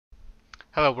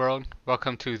Hello world,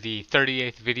 welcome to the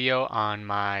 38th video on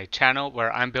my channel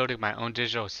where I'm building my own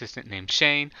digital assistant named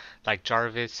Shane, like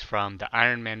Jarvis from the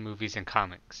Iron Man movies and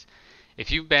comics.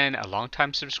 If you've been a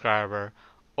long-time subscriber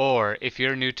or if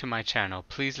you're new to my channel,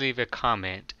 please leave a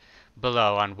comment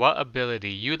below on what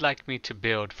ability you'd like me to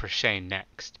build for Shane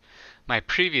next. My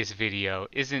previous video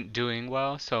isn't doing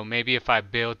well, so maybe if I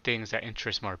build things that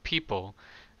interest more people,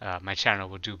 my channel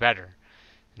will do better.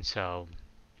 And so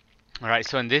Alright,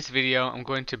 so in this video I'm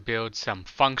going to build some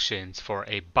functions for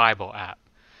a Bible app.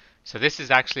 So this is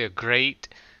actually a great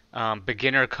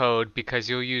beginner code because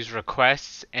you'll use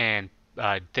requests and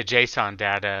the JSON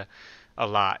data a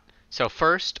lot. So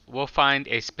first we'll find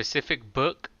a specific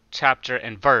book, chapter,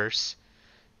 and verse.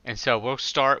 And so we'll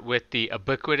start with the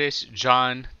ubiquitous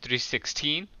John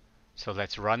 3:16. So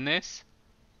let's run this.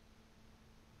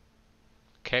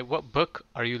 Okay, what book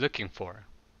are you looking for?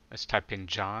 Let's type in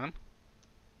John.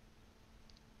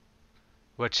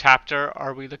 What chapter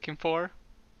are we looking for?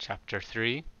 Chapter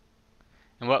 3.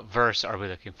 And what verse are we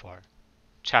looking for?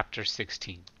 Chapter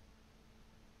 16.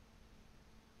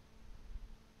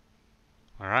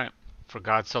 Alright. For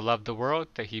God so loved the world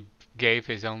that he gave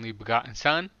his only begotten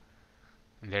Son.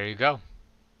 And there you go.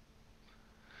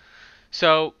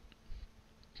 So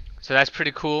that's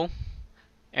pretty cool.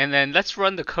 And then let's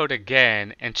run the code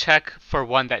again and check for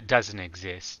one that doesn't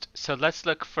exist. So let's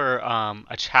look for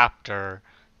a chapter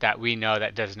that we know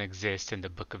that doesn't exist in the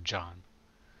book of John.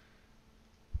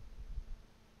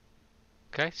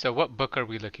 Okay, so what book are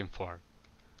we looking for?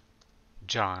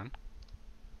 John.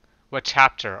 What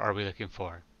chapter are we looking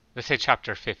for? Let's say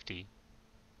chapter 50.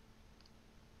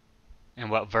 And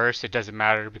what verse? It doesn't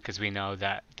matter because we know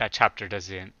that that chapter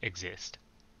doesn't exist.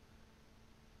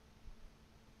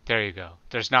 There you go.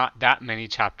 There's not that many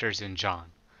chapters in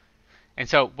John. And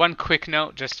so one quick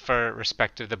note, just for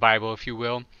respect of the Bible, if you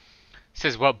will. It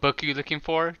says, what book are you looking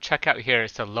for? Check out here,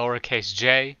 it's a lowercase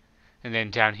j. And then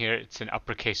down here, it's an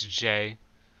uppercase J.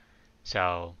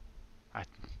 So,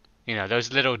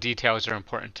 those little details are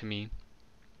important to me.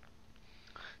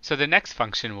 So the next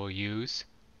function we'll use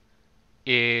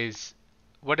is,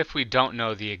 what if we don't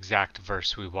know the exact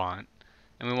verse we want?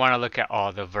 And we want to look at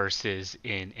all the verses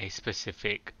in a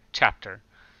specific chapter.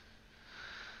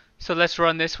 So let's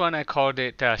run this one. I called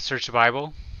it Search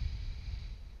Bible.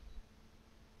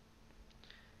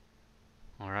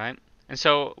 Alright. And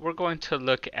so we're going to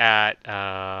look at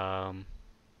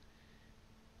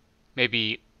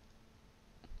maybe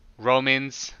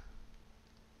Romans.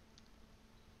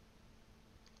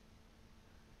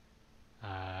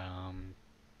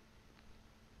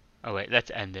 Oh wait,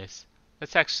 let's end this.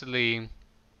 Let's actually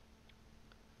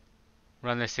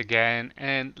run this again,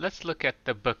 and let's look at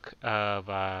the book of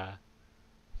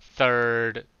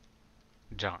 3rd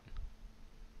John.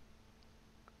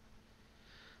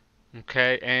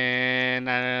 Okay, and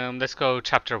let's go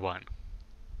chapter 1.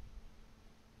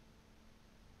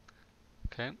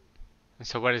 Okay, and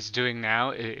so what it's doing now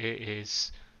it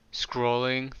is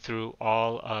scrolling through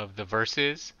all of the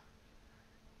verses,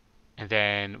 and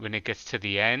then when it gets to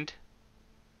the end,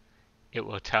 it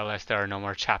will tell us there are no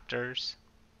more chapters.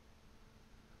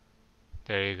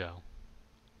 There you go.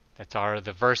 That's all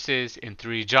the verses in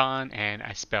 3 John, and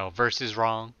I spell verses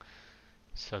wrong.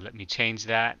 So let me change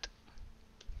that.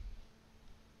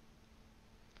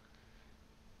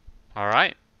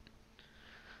 Alright.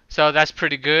 So that's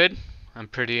pretty good. I'm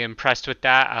pretty impressed with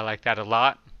that. I like that a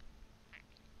lot.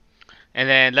 And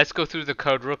then let's go through the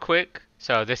code real quick.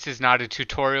 So this is not a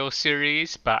tutorial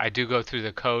series, but I do go through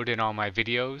the code in all my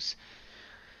videos.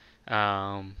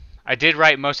 I did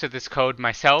write most of this code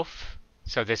myself.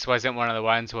 So this wasn't one of the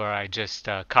ones where I just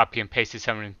copy and pasted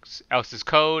someone else's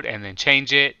code and then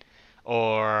change it,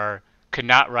 or could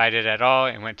not write it at all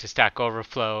and went to Stack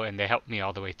Overflow and they helped me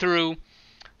all the way through.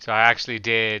 So I actually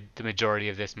did the majority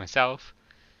of this myself.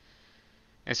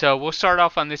 And so we'll start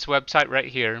off on this website right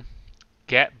here,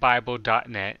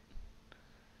 getbible.net.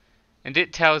 And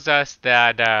it tells us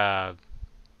that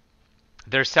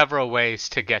there's several ways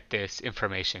to get this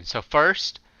information. So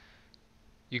first,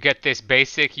 you get this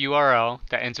basic URL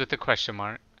that ends with a question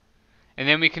mark. And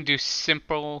then we can do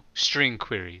simple string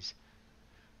queries.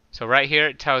 So right here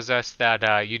it tells us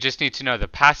that you just need to know the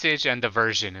passage and the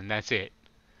version, and that's it.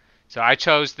 So I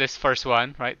chose this first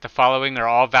one, right? The following are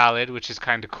all valid, which is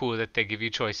kind of cool that they give you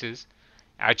choices.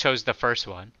 I chose the first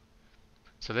one.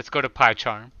 So let's go to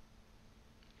PyCharm.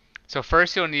 So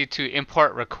first you'll need to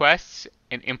import requests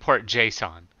and import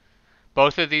JSON.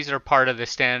 Both of these are part of the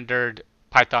standard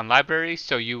Python library,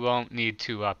 so you won't need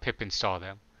to pip install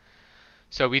them.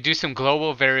 So we do some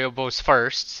global variables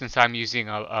first, since I'm using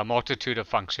a multitude of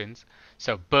functions.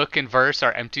 So book and verse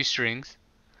are empty strings.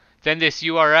 Then this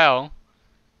URL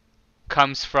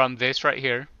comes from this right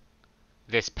here,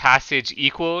 this passage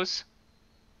equals.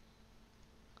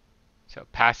 So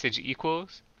passage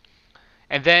equals.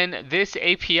 And then this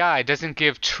API doesn't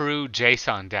give true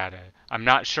JSON data. I'm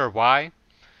not sure why.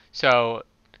 So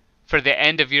for the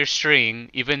end of your string,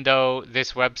 even though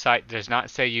this website does not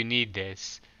say you need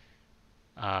this,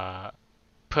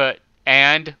 put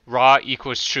and raw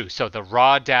equals true. So the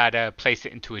raw data, place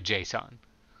it into a JSON.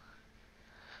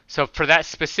 So for that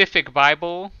specific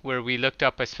Bible where we looked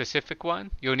up a specific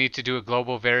one, you'll need to do a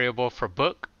global variable for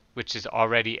book, which is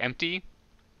already empty.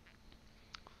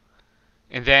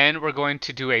 And then we're going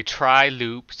to do a try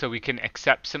loop so we can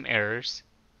accept some errors.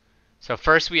 So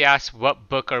first we asked what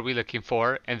book are we looking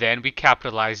for, and then we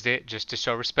capitalized it just to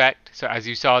show respect. So as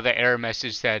you saw, the error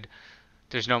message said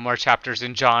there's no more chapters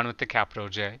in John with the capital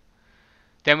J.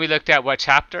 Then we looked at what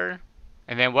chapter,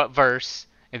 and then what verse,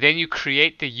 and then you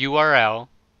create the URL.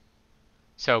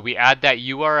 So we add that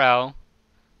URL,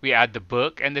 we add the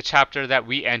book and the chapter that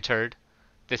we entered,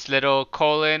 this little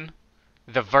colon,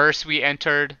 the verse we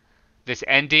entered, this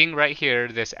ending right here,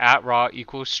 this at raw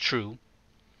equals true,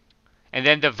 and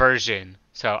then the version.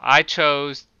 So I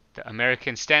chose the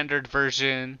American Standard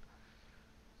Version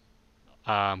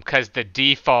because the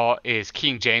default is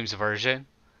King James Version.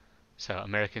 So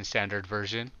American Standard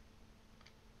Version.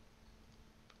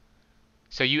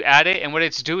 So you add it, and what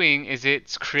it's doing is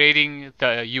it's creating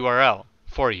the URL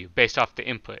for you based off the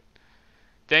input.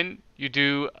 Then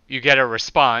you get a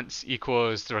response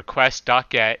equals the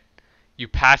request.get. You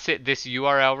pass it this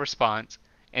URL response,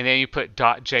 and then you put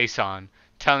 .json,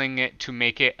 telling it to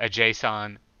make it a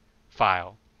JSON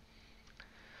file.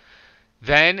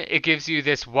 Then it gives you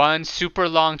this one super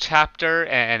long chapter,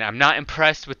 and I'm not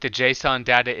impressed with the JSON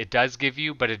data it does give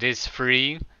you, but it is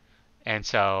free, and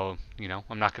so,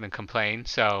 I'm not going to complain.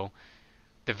 So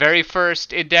the very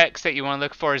first index that you want to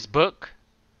look for is book.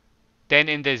 Then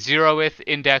in the 0th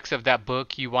index of that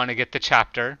book, you want to get the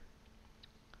chapter.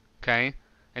 Okay?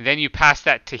 And then you pass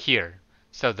that to here.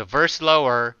 So the verse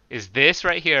lower is this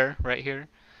right here.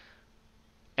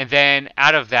 And then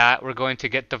out of that, we're going to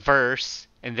get the verse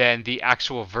and then the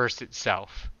actual verse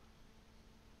itself.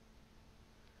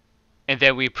 And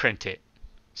then we print it.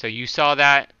 So you saw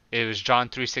that. It was John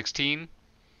 3:16.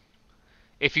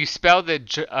 If you spell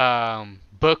the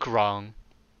book wrong,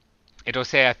 it'll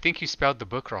say, I think you spelled the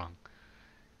book wrong.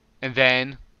 And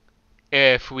then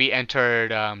if we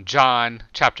entered John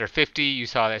chapter 50, you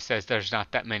saw that it says there's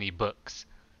not that many books.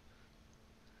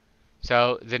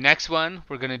 So the next one,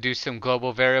 we're going to do some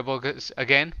global variables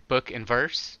again, book and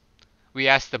verse. We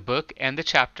ask the book and the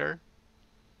chapter.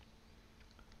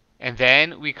 And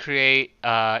then we create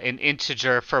an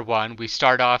integer for 1. We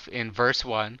start off in verse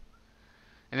 1.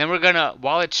 And then we're going to,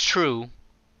 while it's true,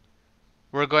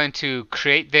 we're going to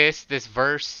create this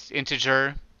verse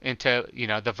integer into,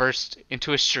 the verse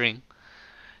into a string.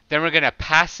 Then we're going to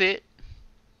pass it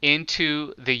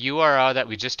into the URL that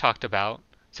we just talked about.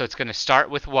 So it's going to start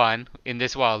with 1 in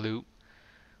this while loop.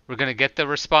 We're going to get the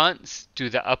response, do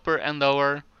the upper and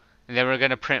lower, and then we're going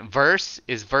to print verse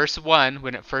is verse 1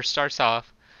 when it first starts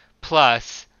off,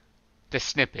 plus the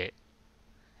snippet.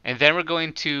 And then we're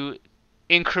going to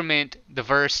increment the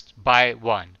verse by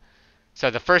 1. So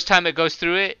the first time it goes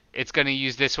through it, it's going to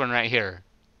use this one right here.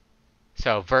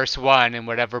 So verse 1 in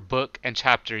whatever book and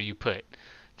chapter you put.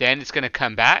 Then it's going to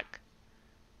come back,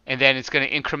 and then it's going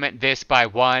to increment this by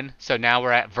 1. So now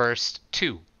we're at verse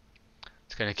 2.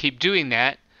 It's going to keep doing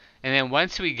that. And then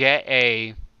once we get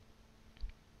a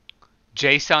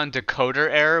JSON decoder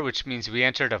error, which means we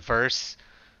entered a verse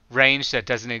range that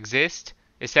doesn't exist,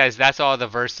 it says that's all the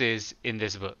verses in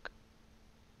this book.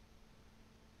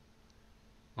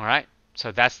 Alright,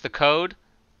 so that's the code.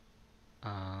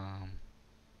 I'll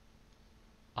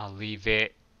leave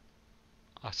it.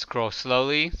 I'll scroll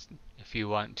slowly. If you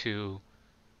want to,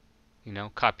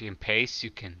 copy and paste, you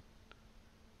can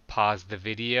pause the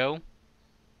video.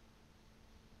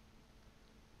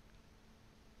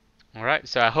 Alright,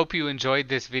 so I hope you enjoyed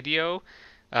this video.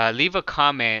 Leave a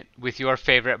comment with your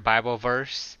favorite Bible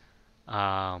verse.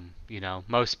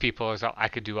 Most people, I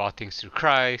could do all things through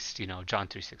Christ, John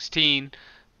 3:16.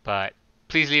 But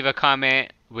please leave a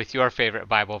comment with your favorite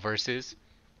Bible verses.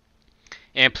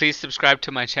 And please subscribe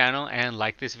to my channel and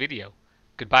like this video.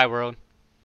 Goodbye, world.